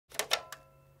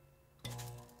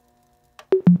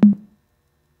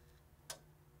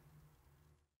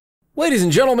Ladies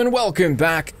and gentlemen, welcome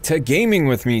back to Gaming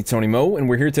with me, Tony Mo, and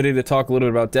we're here today to talk a little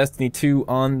bit about Destiny 2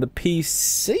 on the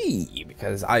PC,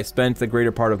 because I spent the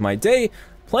greater part of my day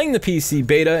playing the PC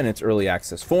beta in its early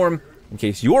access form. In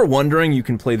case you're wondering, you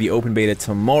can play the open beta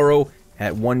tomorrow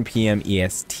at 1 p.m.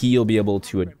 EST. You'll be able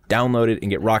to download it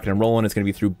and get rocking and rolling. It's going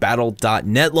to be through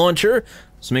battle.net launcher,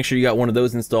 so make sure you got one of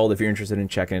those installed if you're interested in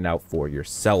checking it out for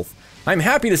yourself. I'm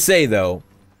happy to say, though,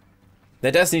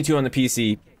 that Destiny 2 on the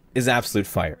PC is absolute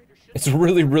fire. It's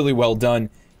really, really well done.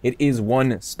 It is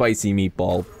one spicy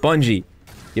meatball. Bungie,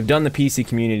 you've done the PC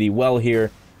community well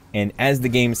here, and as the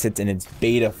game sits in its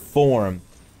beta form,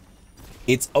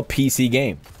 it's a PC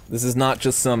game. This is not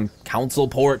just some console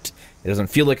port. It doesn't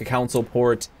feel like a console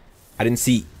port. I didn't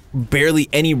see barely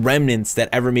any remnants that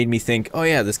ever made me think, oh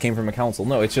yeah, this came from a console.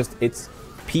 No, it's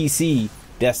PC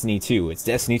Destiny 2. It's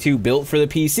Destiny 2 built for the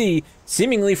PC,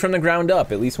 seemingly from the ground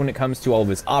up, at least when it comes to all of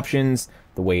its options,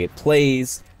 the way it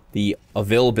plays, the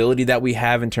availability that we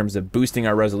have in terms of boosting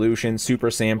our resolution,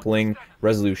 super sampling,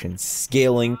 resolution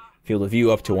scaling, field of view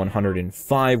up to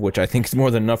 105, which I think is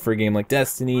more than enough for a game like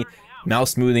Destiny,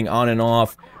 mouse smoothing on and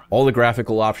off, all the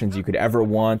graphical options you could ever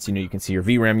want. You know, you can see your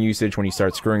VRAM usage when you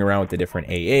start screwing around with the different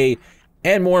AA,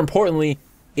 and more importantly,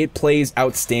 it plays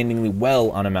outstandingly well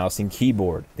on a mouse and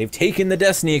keyboard. They've taken the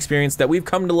Destiny experience that we've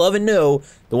come to love and know,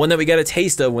 the one that we got a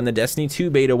taste of when the Destiny 2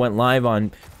 beta went live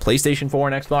on PlayStation 4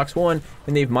 and Xbox One,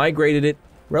 and they've migrated it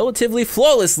relatively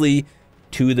flawlessly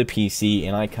to the PC,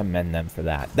 and I commend them for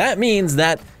that. That means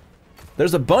that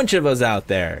there's a bunch of us out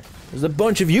there, there's a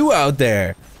bunch of you out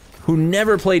there who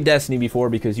never played Destiny before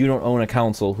because you don't own a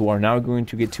console, who are now going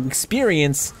to get to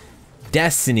experience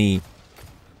Destiny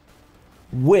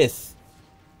with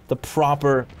the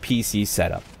proper PC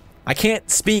setup. I can't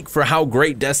speak for how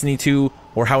great Destiny 2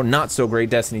 or how not so great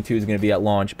Destiny 2 is going to be at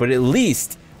launch, but at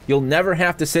least you'll never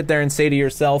have to sit there and say to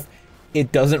yourself,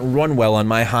 it doesn't run well on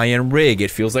my high-end rig,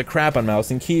 it feels like crap on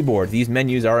mouse and keyboard, these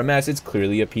menus are a mess. It's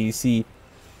clearly a PC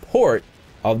port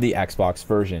of the Xbox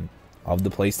version, of the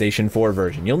PlayStation 4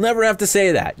 version. You'll never have to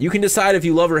say that. You can decide if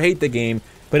you love or hate the game,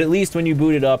 but at least when you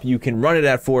boot it up, you can run it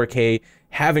at 4K,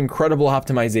 have incredible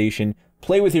optimization,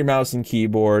 play with your mouse and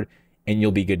keyboard, and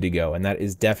you'll be good to go. And that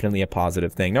is definitely a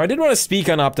positive thing. Now, I did want to speak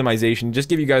on optimization, just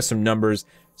give you guys some numbers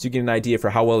so you get an idea for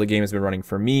how well the game has been running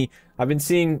for me. I've been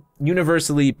seeing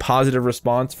universally positive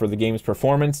response for the game's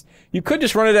performance. You could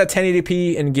just run it at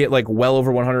 1080p and get like well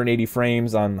over 180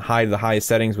 frames on the highest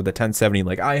settings with a 1070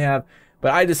 like I have.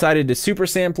 But I decided to super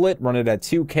sample it, run it at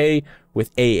 2K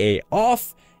with AA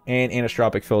off and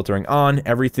anisotropic filtering on,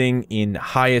 everything in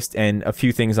highest and a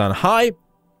few things on high.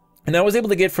 And I was able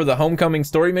to get, for the Homecoming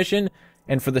story mission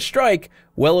and for the Strike,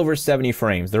 well over 70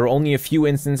 frames. There were only a few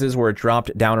instances where it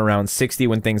dropped down around 60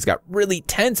 when things got really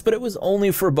tense, but it was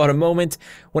only for about a moment.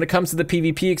 When it comes to the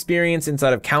PvP experience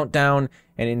inside of Countdown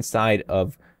and inside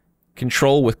of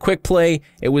Control with Quick Play,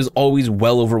 it was always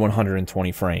well over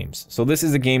 120 frames. So this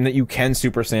is a game that you can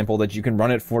super sample, that you can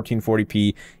run at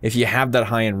 1440p if you have that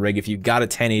high-end rig. If you've got a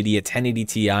 1080, a 1080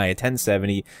 Ti, a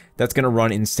 1070, that's going to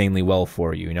run insanely well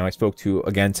for you. You know, I spoke to,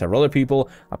 again, several other people.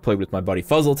 I played with my buddy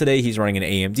Fuzzle today. He's running an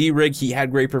AMD rig. He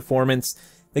had great performance.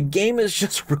 The game is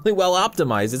just really well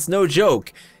optimized. It's no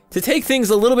joke. To take things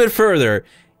a little bit further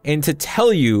and to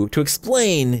tell you, to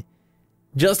explain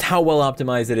just how well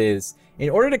optimized it is, in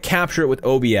order to capture it with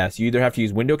OBS, you either have to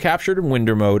use window capture in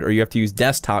window mode, or you have to use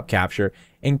desktop capture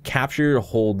and capture your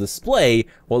whole display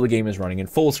while the game is running in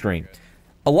full screen.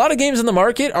 A lot of games in the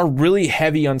market are really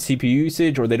heavy on CPU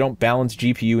usage, or they don't balance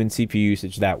GPU and CPU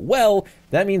usage that well.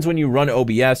 That means when you run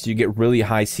OBS, you get really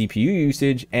high CPU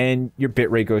usage and your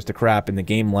bitrate goes to crap and the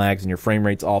game lags and your frame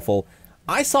rate's awful.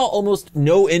 I saw almost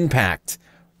no impact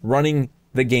running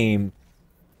the game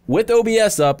with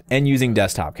OBS up and using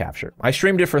desktop capture. I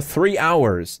streamed it for 3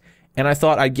 hours and I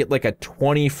thought I'd get like a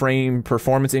 20 frame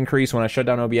performance increase. When I shut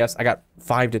down OBS, I got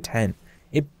 5 to 10.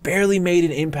 It barely made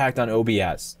an impact on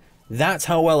OBS. That's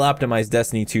how well optimized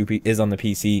Destiny 2 is on the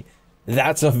PC.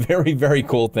 That's a very, very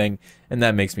cool thing, and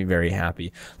that makes me very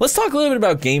happy. Let's talk a little bit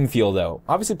about game feel, though.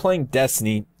 Obviously, playing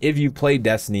Destiny, if you played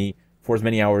Destiny for as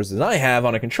many hours as I have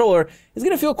on a controller, is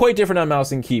going to feel quite different on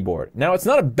mouse and keyboard. Now, it's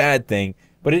not a bad thing,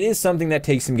 but it is something that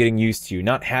takes some getting used to.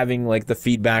 Not having like the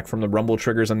feedback from the rumble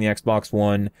triggers on the Xbox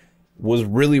One was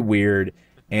really weird,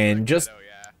 and just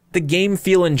the game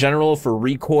feel in general for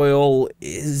recoil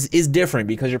is different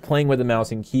because you're playing with a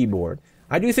mouse and keyboard.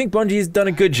 I do think Bungie's done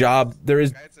a good job. There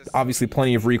is obviously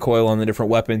plenty of recoil on the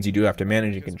different weapons. You do have to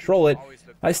manage and control it.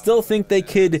 I still think they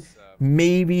could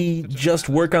maybe just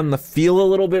work on the feel a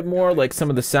little bit more, like some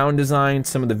of the sound design,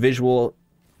 some of the visual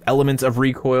elements of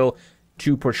recoil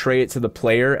to portray it to the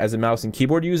player as a mouse and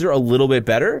keyboard user a little bit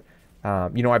better.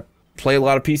 You know, I play a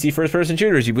lot of PC first-person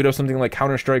shooters. You boot up something like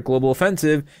Counter-Strike Global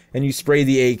Offensive and you spray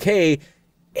the AK,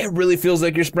 it really feels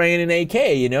like you're spraying an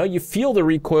AK, you know? You feel the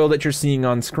recoil that you're seeing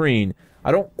on screen.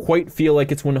 I don't quite feel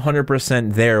like it's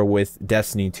 100% there with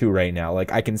Destiny 2 right now.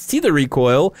 Like, I can see the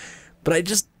recoil, but I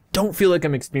just don't feel like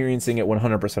I'm experiencing it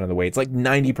 100% of the way. It's like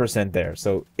 90% there.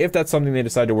 So if that's something they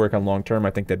decide to work on long term,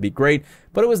 I think that'd be great.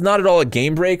 But it was not at all a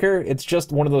game breaker. It's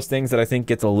just one of those things that I think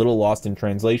gets a little lost in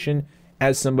translation.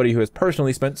 As somebody who has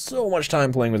personally spent so much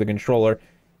time playing with a controller,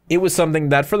 it was something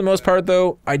that for the most part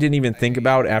though, I didn't even think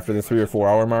about after the 3 or 4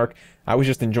 hour mark. I was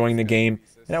just enjoying the game,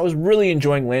 and I was really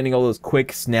enjoying landing all those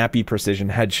quick, snappy precision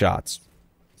headshots.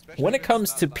 When it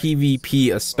comes to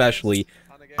PvP especially,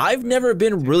 I've never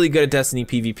been really good at Destiny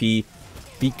PvP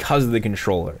because of the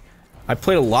controller. I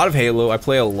played a lot of Halo, I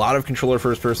play a lot of controller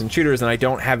first-person shooters, and I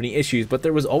don't have any issues, but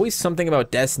there was always something about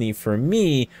Destiny for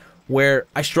me where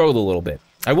I struggled a little bit.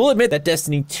 I will admit that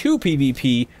Destiny 2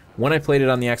 PvP, when I played it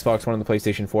on the Xbox One and the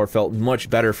PlayStation 4, felt much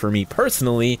better for me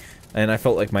personally, and I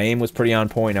felt like my aim was pretty on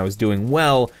point, and I was doing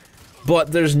well,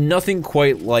 but there's nothing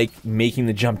quite like making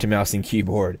the jump to mouse and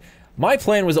keyboard. My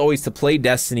plan was always to play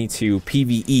Destiny 2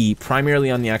 PvE primarily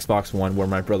on the Xbox One, where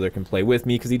my brother can play with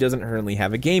me because he doesn't currently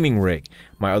have a gaming rig.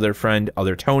 My other friend,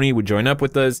 Tony, would join up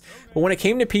with us, but when it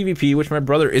came to PvP, which my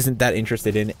brother isn't that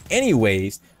interested in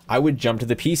anyways, I would jump to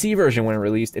the PC version when it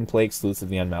released and play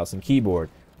exclusively on mouse and keyboard.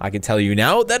 I can tell you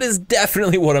now, that is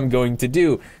definitely what I'm going to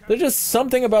do. There's just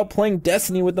something about playing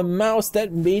Destiny with a mouse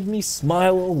that made me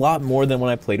smile a lot more than when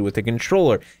I played with a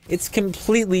controller. It's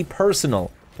completely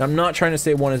personal. I'm not trying to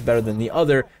say one is better than the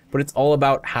other, but it's all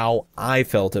about how I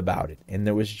felt about it. And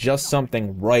there was just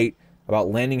something right about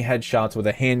landing headshots with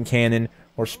a hand cannon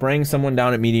or spraying someone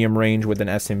down at medium range with an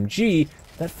SMG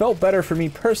that felt better for me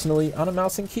personally on a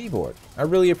mouse and keyboard. I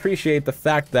really appreciate the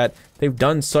fact that they've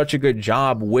done such a good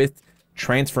job with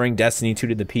transferring Destiny 2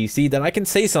 to the PC that I can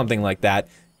say something like that.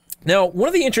 Now, one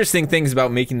of the interesting things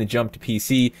about making the jump to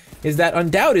PC is that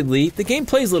undoubtedly the game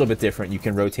plays a little bit different. You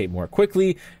can rotate more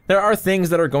quickly. There are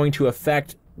things that are going to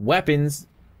affect weapons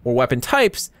or weapon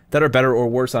types that are better or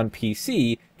worse on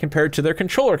PC compared to their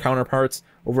controller counterparts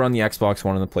over on the Xbox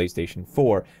One and the PlayStation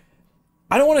 4.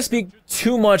 I don't want to speak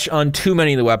too much on too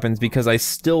many of the weapons because I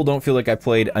still don't feel like I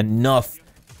played enough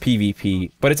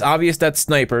PvP, but it's obvious that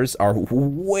snipers are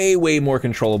way more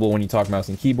controllable when you talk mouse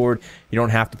and keyboard. You don't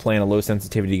have to play on a low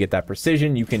sensitivity to get that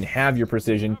precision. You can have your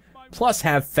precision plus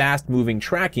have fast moving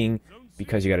tracking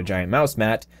because you got a giant mouse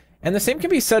mat. And the same can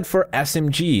be said for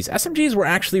SMGs. SMGs were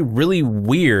actually really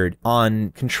weird on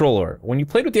controller. When you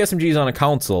played with the SMGs on a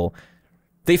console,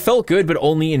 they felt good, but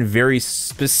only in very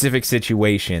specific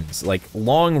situations. Like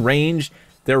long range,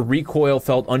 their recoil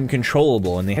felt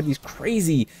uncontrollable, and they had these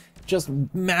crazy, just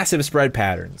massive spread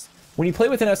patterns. When you play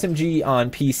with an SMG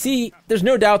on PC, there's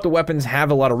no doubt the weapons have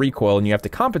a lot of recoil and you have to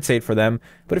compensate for them,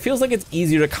 but it feels like it's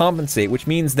easier to compensate, which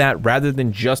means that rather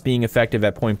than just being effective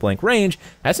at point-blank range,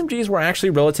 SMGs were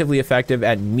actually relatively effective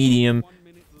at medium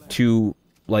to,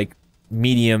 like,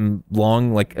 medium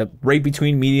long, like right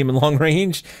between medium and long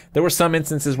range. There were some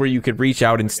instances where you could reach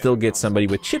out and still get somebody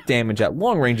with chip damage at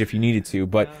long range if you needed to,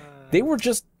 but they were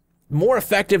just more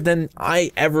effective than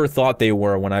I ever thought they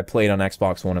were when I played on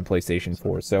Xbox One and PlayStation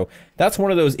 4. So that's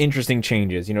one of those interesting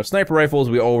changes. You know, sniper rifles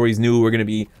we always knew were going to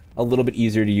be a little bit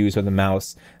easier to use with a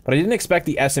mouse, but I didn't expect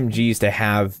the SMGs to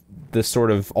have this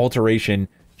sort of alteration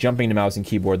jumping to mouse and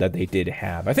keyboard that they did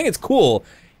have. I think it's cool,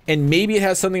 and maybe it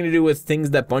has something to do with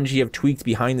things that Bungie have tweaked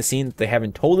behind the scenes that they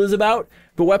haven't told us about,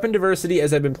 but weapon diversity,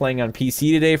 as I've been playing on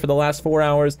PC today for the last 4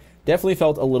 hours, definitely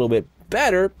felt a little bit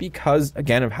better because,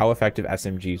 again, of how effective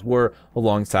SMGs were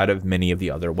alongside of many of the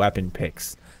other weapon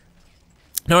picks.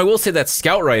 Now, I will say that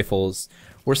scout rifles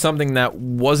were something that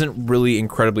wasn't really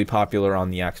incredibly popular on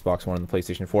the Xbox One and the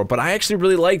PlayStation 4, but I actually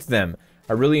really liked them.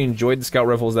 I really enjoyed the scout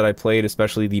rifles that I played,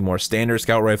 especially the more standard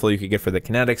scout rifle you could get for the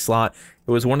kinetic slot.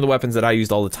 It was one of the weapons that I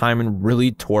used all the time and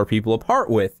really tore people apart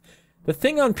with. The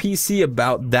thing on PC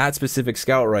about that specific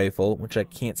scout rifle, which I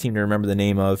can't seem to remember the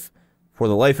name of for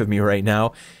the life of me right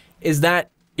now, is that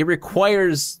it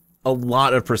requires a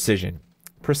lot of precision.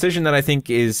 Precision that I think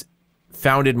is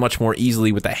founded much more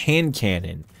easily with a hand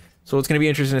cannon. So it's going to be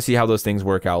interesting to see how those things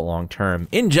work out long term.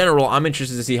 In general, I'm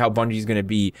interested to see how Bungie is going to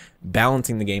be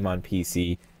balancing the game on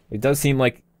PC. It does seem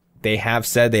like they have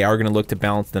said they are going to look to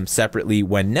balance them separately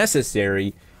when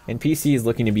necessary, and PC is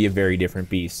looking to be a very different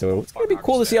beast. So it's going to be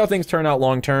cool to see how things turn out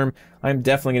long term. I'm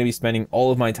definitely going to be spending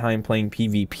all of my time playing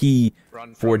PvP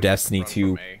for Destiny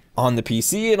 2 on the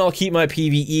PC, and I'll keep my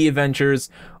PvE adventures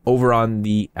over on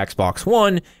the Xbox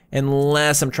One,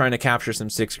 unless I'm trying to capture some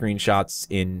 6-screen shots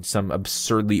in some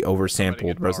absurdly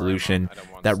oversampled resolution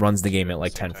that runs the game at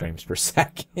like 10 frames per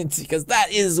second, because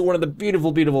that is one of the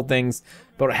beautiful, beautiful things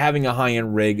about having a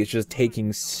high-end rig. It's just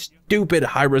taking stupid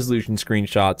high-resolution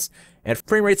screenshots at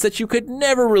frame rates that you could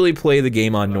never really play the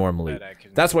game on normally.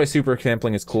 That's why super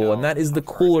sampling is cool, and that is the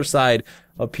cooler side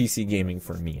of PC gaming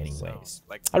for me anyways.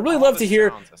 I'd really love to hear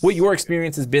what your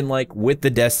experience has been like with the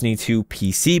Destiny 2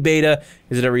 PC beta.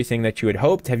 Is it everything that you had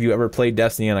hoped? Have you ever played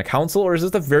Destiny on a console, or is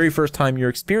this the very first time you're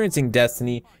experiencing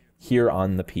Destiny here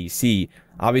on the PC?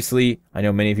 Obviously, I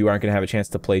know many of you aren't going to have a chance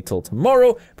to play till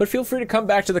tomorrow, but feel free to come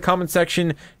back to the comment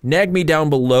section, nag me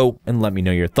down below, and let me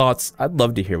know your thoughts. I'd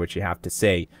love to hear what you have to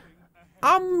say.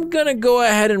 I'm gonna go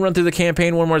ahead and run through the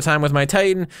campaign one more time with my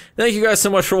Titan. Thank you guys so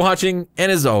much for watching,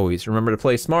 and as always, remember to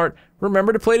play smart,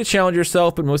 remember to play to challenge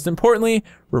yourself, but most importantly,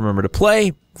 remember to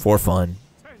play for fun.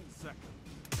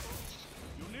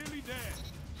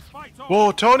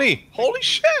 Whoa, Tony! Holy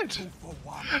shit!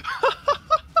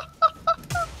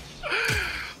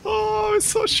 Oh, I was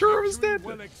so sure I was dead.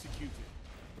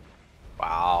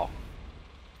 Wow.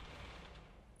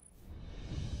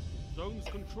 Zones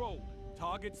controlled.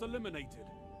 Targets eliminated.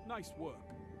 Nice work.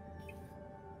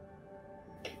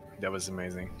 That was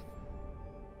amazing.